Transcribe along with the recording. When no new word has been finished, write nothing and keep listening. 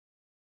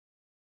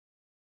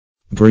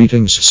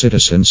Greetings,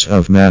 citizens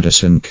of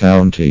Madison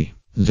County.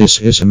 This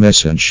is a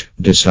message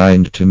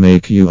designed to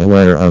make you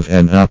aware of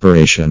an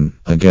operation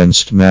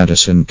against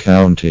Madison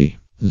County.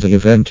 The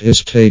event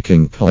is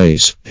taking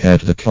place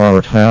at the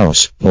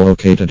courthouse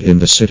located in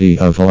the city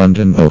of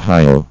London,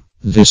 Ohio.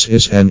 This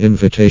is an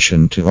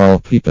invitation to all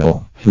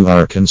people who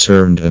are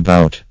concerned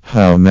about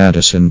how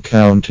Madison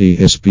County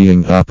is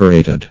being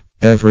operated.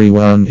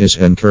 Everyone is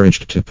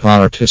encouraged to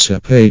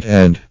participate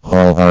and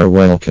all are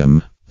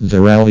welcome. The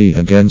rally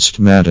against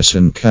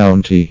Madison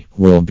County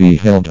will be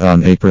held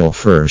on April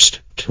 1st,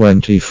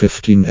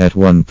 2015 at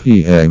 1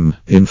 p.m.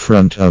 in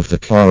front of the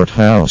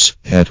courthouse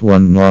at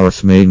 1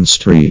 North Main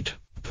Street.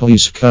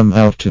 Please come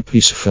out to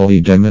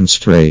peacefully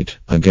demonstrate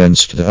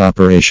against the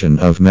operation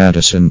of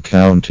Madison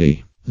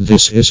County.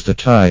 This is the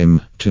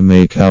time to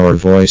make our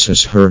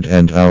voices heard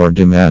and our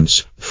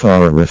demands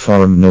for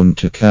reform known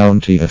to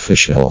county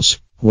officials.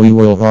 We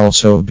will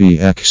also be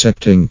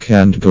accepting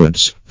canned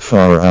goods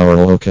for our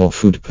local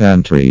food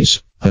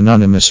pantries.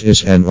 Anonymous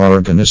is an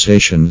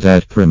organization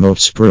that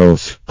promotes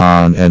growth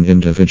on an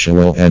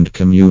individual and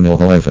communal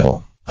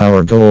level.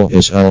 Our goal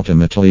is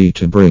ultimately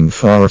to bring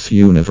forth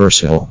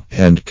universal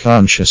and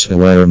conscious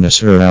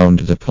awareness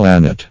around the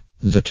planet.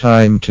 The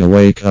time to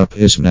wake up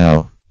is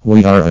now.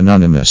 We are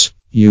anonymous,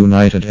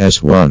 united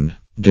as one,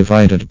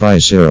 divided by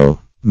zero.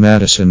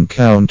 Madison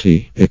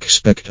County,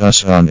 expect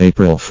us on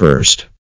April 1st.